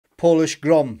Polish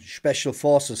GROM Special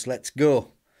Forces. Let's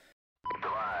go.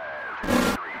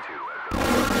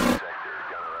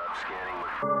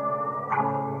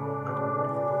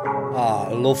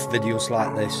 I love videos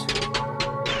like this.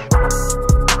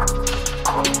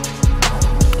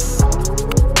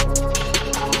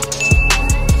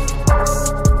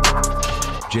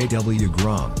 JW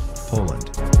GROM, Poland.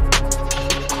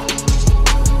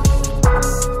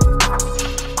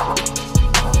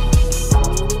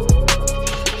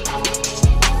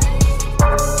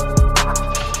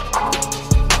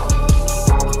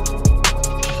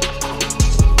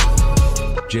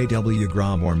 JW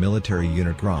GROM, or Military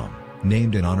Unit GROM,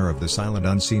 named in honor of the silent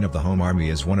unseen of the Home Army,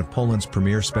 is one of Poland's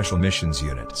premier special missions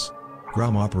units.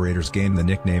 GROM operators gained the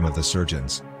nickname of the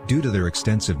surgeons, due to their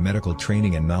extensive medical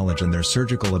training and knowledge and their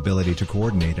surgical ability to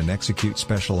coordinate and execute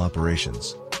special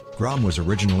operations. GROM was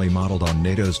originally modeled on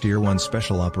NATO's Tier 1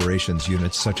 special operations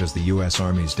units such as the US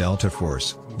Army's Delta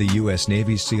Force, the US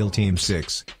Navy's SEAL Team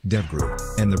 6,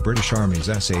 DEVGRU, and the British Army's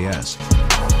SAS.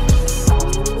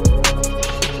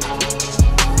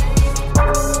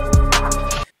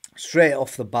 Straight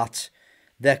off the bat,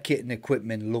 their kit and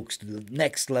equipment looks to the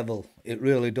next level. It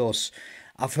really does.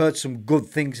 I've heard some good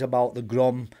things about the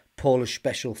GROM Polish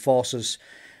Special Forces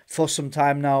for some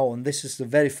time now, and this is the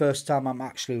very first time I'm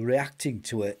actually reacting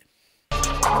to it.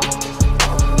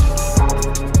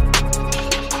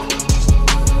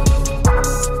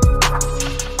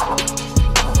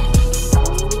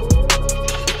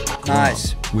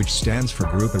 Nice. Which stands for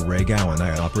Grupa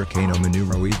Reagowania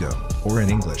Operacyjno-Manewrowego, or in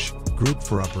English, Group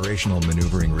for Operational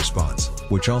Maneuvering Response,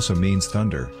 which also means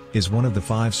Thunder, is one of the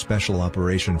 5 Special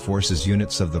Operation Forces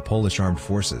units of the Polish Armed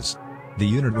Forces. The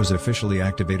unit was officially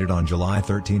activated on July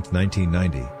 13,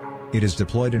 1990. It is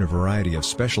deployed in a variety of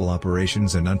special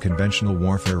operations and unconventional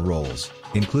warfare roles,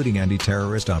 including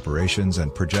anti-terrorist operations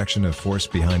and projection of force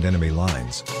behind enemy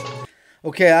lines.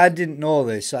 Okay, I didn't know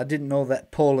this. I didn't know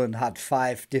that Poland had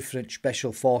 5 different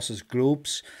Special Forces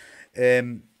groups.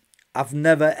 I've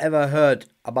never ever heard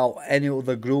about any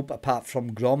other group apart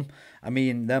from GROM. I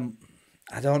mean,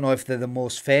 I don't know if they're the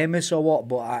most famous or what,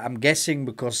 but I'm guessing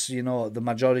because, you know, the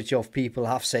majority of people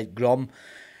have said GROM,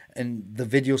 and the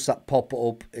videos that pop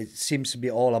up, it seems to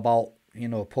be all about, you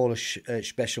know, Polish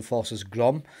Special Forces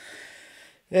GROM.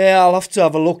 Yeah, I'll have to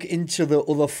have a look into the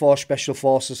other 4 Special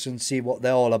Forces and see what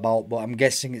they're all about, but I'm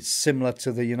guessing it's similar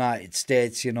to the United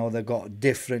States. You know, they've got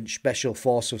different Special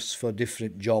Forces for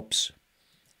different jobs.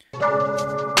 The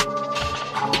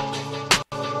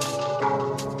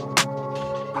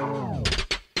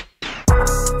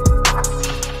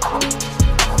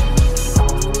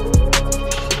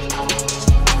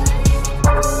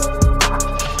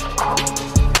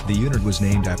unit was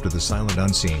named after the Silent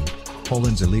Unseen,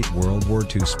 Poland's elite World War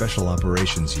II Special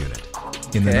Operations Unit.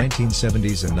 In the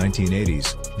 1970s and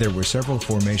 1980s, there were several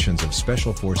formations of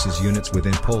Special Forces units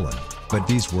within Poland, but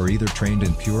these were either trained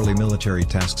in purely military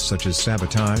tasks such as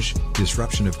sabotage,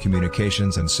 disruption of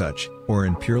communications and such, or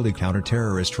in purely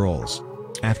counter-terrorist roles.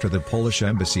 After the Polish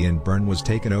embassy in Bern was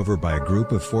taken over by a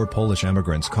group of 4 Polish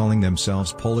emigrants calling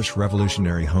themselves Polish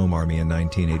Revolutionary Home Army in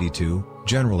 1982,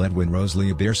 General Edwin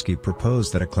Roslybierski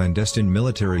proposed that a clandestine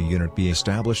military unit be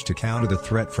established to counter the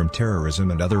threat from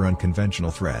terrorism and other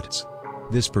unconventional threats.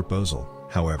 This proposal,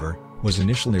 however, was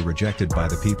initially rejected by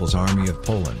the People's Army of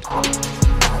Poland.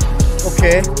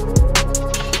 Okay.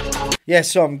 Yeah,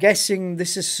 so I'm guessing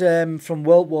this is from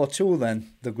World War II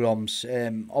then, the GROMs.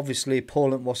 Obviously,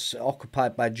 Poland was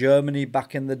occupied by Germany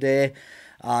back in the day,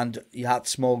 and you had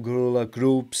small guerrilla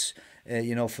groups,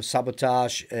 you know, for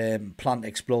sabotage, plant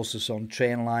explosives on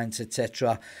train lines,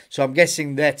 etc. So I'm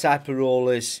guessing their type of role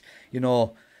is, you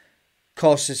know,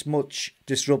 cause as much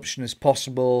disruption as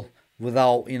possible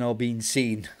without, you know, being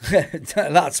seen.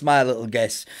 That's my little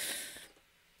guess.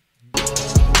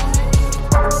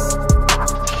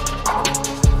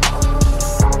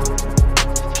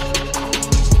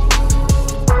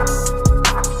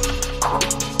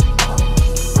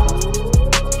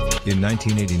 In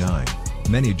 1989,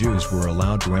 many Jews were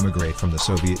allowed to emigrate from the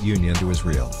Soviet Union to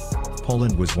Israel.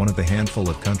 Poland was one of the handful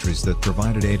of countries that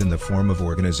provided aid in the form of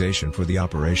organization for the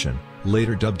operation,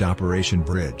 later dubbed Operation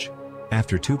Bridge.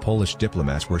 After 2 Polish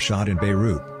diplomats were shot in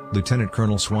Beirut, Lieutenant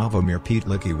Colonel Sławomir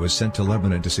Pietlicki was sent to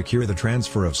Lebanon to secure the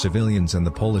transfer of civilians and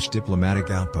the Polish diplomatic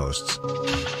outposts.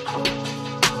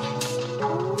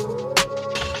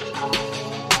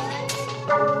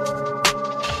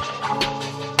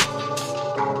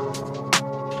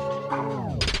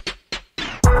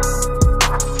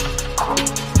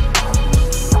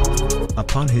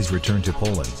 Upon his return to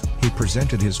Poland, he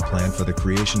presented his plan for the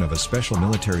creation of a special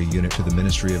military unit to the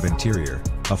Ministry of Interior,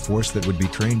 a force that would be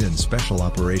trained in special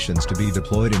operations to be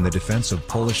deployed in the defense of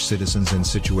Polish citizens in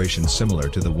situations similar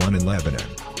to the one in Lebanon.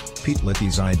 Pete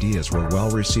Licky's ideas were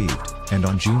well received, and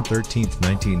on June 13,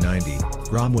 1990,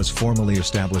 GROM was formally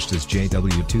established as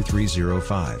JW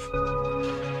 2305.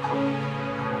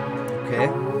 Okay.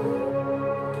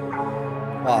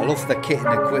 Oh, I love the kit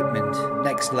and equipment.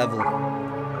 Next level.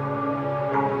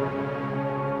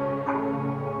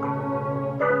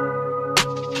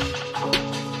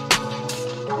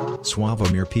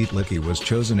 Sławomir Pietlicki was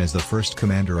chosen as the first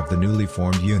commander of the newly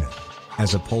formed unit.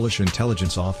 As a Polish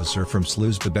intelligence officer from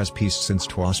Służba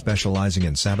Bezpieczeństwa specializing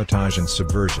in sabotage and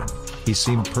subversion, he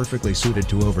seemed perfectly suited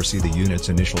to oversee the unit's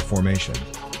initial formation.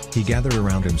 He gathered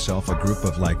around himself a group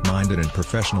of like-minded and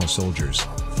professional soldiers,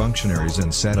 functionaries,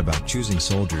 and set about choosing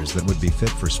soldiers that would be fit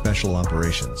for special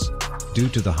operations. Due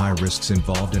to the high risks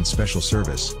involved in special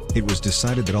service, it was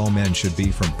decided that all men should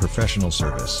be from professional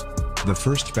service. The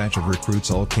first batch of recruits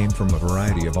all came from a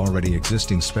variety of already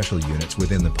existing special units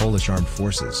within the Polish Armed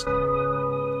Forces.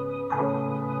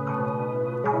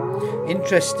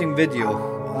 Interesting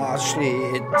video. Actually,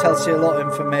 it tells you a lot of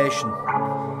information.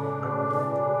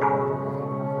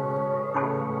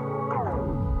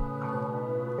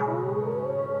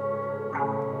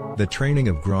 The training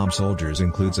of GROM soldiers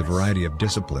includes a variety of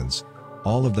disciplines.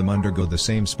 All of them undergo the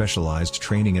same specialized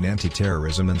training in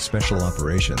anti-terrorism and special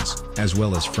operations, as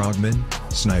well as frogmen,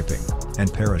 sniping,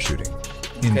 and parachuting.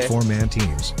 In four-man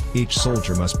teams, each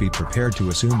soldier must be prepared to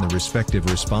assume the respective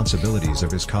responsibilities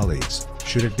of his colleagues,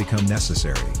 should it become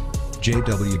necessary.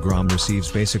 JW GROM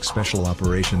receives basic special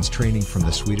operations training from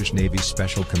the Swedish Navy's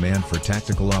Special Command for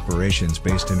Tactical Operations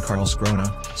based in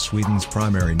Karlskrona, Sweden's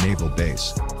primary naval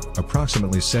base.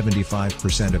 Approximately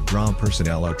 75% of GROM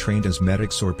personnel are trained as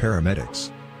medics or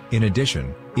paramedics. In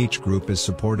addition, each group is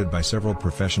supported by several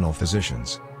professional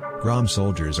physicians. GROM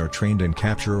soldiers are trained in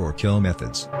capture or kill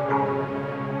methods.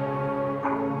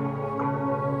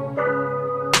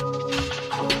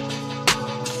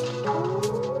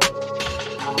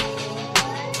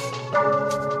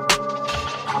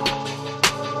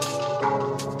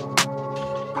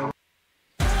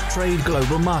 Trade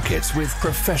global markets with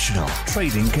professional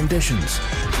trading conditions,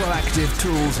 proactive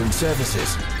tools and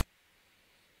services.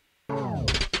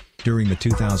 During the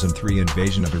 2003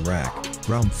 invasion of Iraq,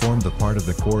 GROM formed the part of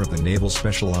the core of the Naval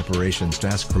Special Operations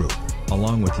Task Group,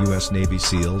 along with U.S. Navy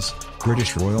SEALs,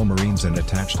 British Royal Marines and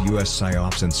attached U.S.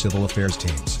 PSYOPs and Civil Affairs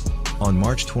teams. On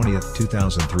March 20,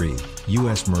 2003,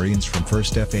 U.S. Marines from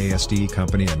 1st FASD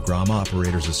Company and GROM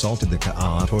operators assaulted the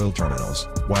Ka'at oil terminals,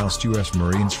 whilst U.S.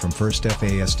 Marines from 1st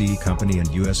FASD Company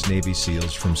and U.S. Navy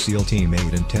SEALs from SEAL Team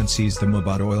 8 and 10 seized the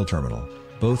Mubad oil terminal.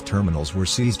 Both terminals were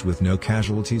seized with no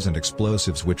casualties, and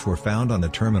explosives which were found on the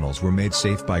terminals were made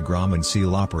safe by GROM and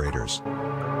SEAL operators.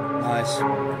 Nice.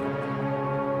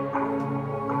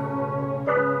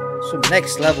 Some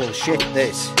next level shit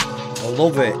this. I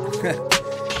love it.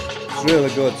 It's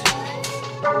really good.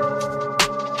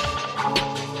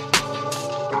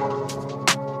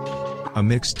 A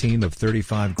mixed team of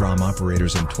 35 GROM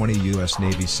operators and 20 U.S.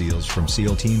 Navy SEALs from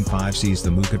SEAL Team 5 seized the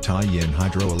Mukatayin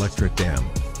hydroelectric dam,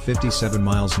 57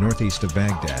 miles northeast of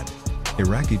Baghdad.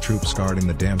 Iraqi troops guarding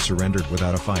the dam surrendered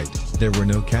without a fight. There were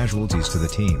no casualties to the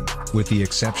team, with the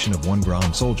exception of one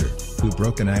GROM soldier, who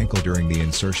broke an ankle during the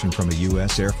insertion from a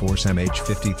U.S. Air Force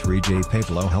MH-53J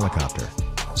Pavlo helicopter.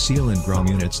 SEAL and GROM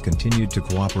units continued to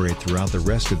cooperate throughout the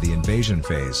rest of the invasion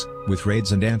phase, with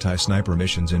raids and anti-sniper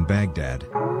missions in Baghdad.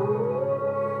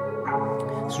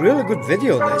 It's a really good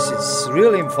video this, it's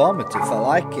really informative, I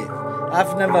like it.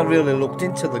 I've never really looked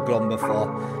into the GROM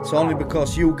before. It's only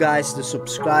because you guys, the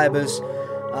subscribers,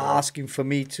 are asking for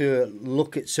me to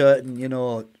look at certain, you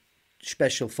know,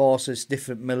 special forces,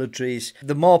 different militaries.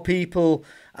 The more people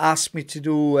ask me to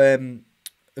do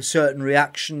a certain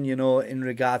reaction, you know, in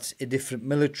regards to a different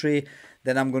military,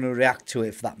 then I'm going to react to it,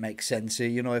 if that makes sense.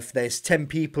 You know, if there's 10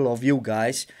 people of you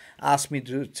guys ask me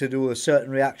to do a certain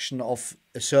reaction of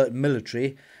a certain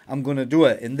military, I'm going to do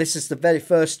it. And this is the very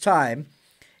first time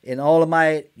in all of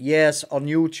my years on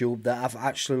YouTube that I've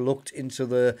actually looked into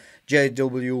the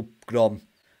JW GROM,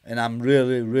 and I'm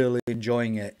really, really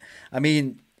enjoying it. I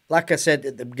mean, like I said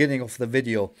at the beginning of the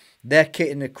video, their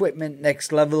kit and equipment,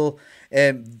 next level,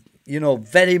 you know,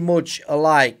 very much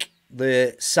alike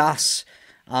the SAS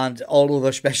and all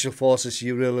other special forces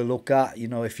you really look at. You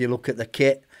know, if you look at the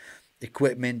kit,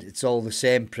 equipment, it's all the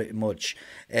same pretty much.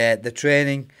 The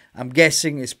training, I'm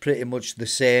guessing, is pretty much the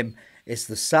same as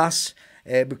the SAS,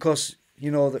 because,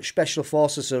 you know, the special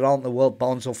forces around the world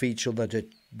bounce off each other,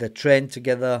 they train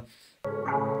together.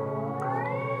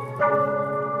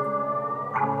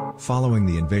 Following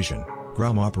the invasion,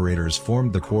 GROM operators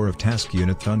formed the core of Task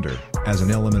Unit Thunder, as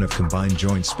an element of Combined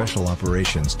Joint Special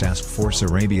Operations Task Force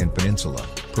Arabian Peninsula,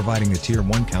 providing a Tier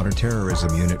 1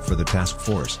 counterterrorism unit for the task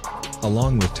force.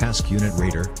 Along with Task Unit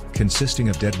Raider, consisting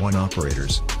of DED-1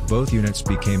 operators, both units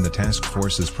became the task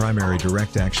force's primary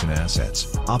direct action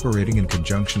assets, operating in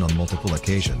conjunction on multiple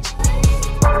occasions.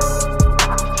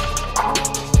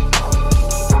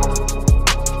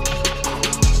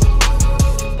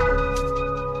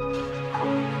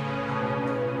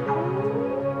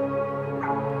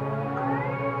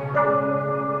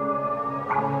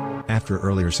 After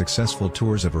earlier successful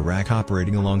tours of Iraq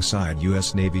operating alongside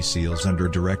U.S. Navy SEALs under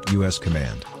direct U.S.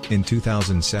 command, in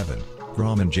 2007,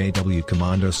 GROM and JW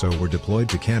GROM were deployed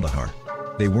to Kandahar.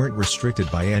 They weren't restricted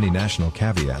by any national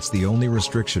caveats. The only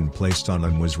restriction placed on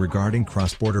them was regarding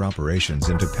cross-border operations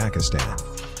into Pakistan.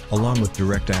 Along with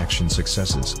direct action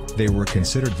successes, they were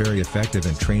considered very effective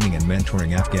in training and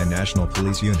mentoring Afghan National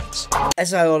Police units.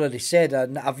 As I already said,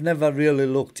 I've never really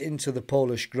looked into the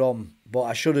Polish GROM, but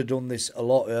I should have done this a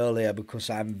lot earlier because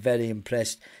I'm very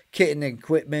impressed. Kit and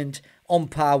equipment on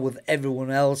par with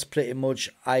everyone else pretty much,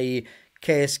 i.e.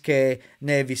 KSK,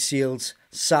 Navy SEALs,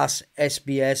 SAS,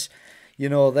 SBS, you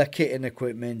know, their kit and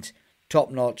equipment, top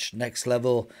notch, next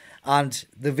level. And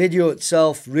the video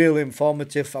itself, really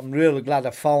informative. I'm really glad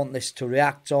I found this to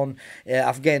react on.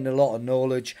 I've gained a lot of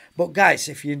knowledge. But guys,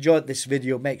 if you enjoyed this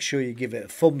video, make sure you give it a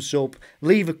thumbs up.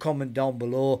 Leave a comment down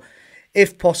below,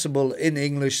 if possible in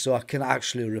English, so I can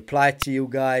actually reply to you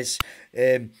guys.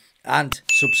 And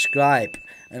subscribe.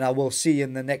 And I will see you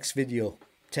in the next video.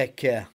 Take care.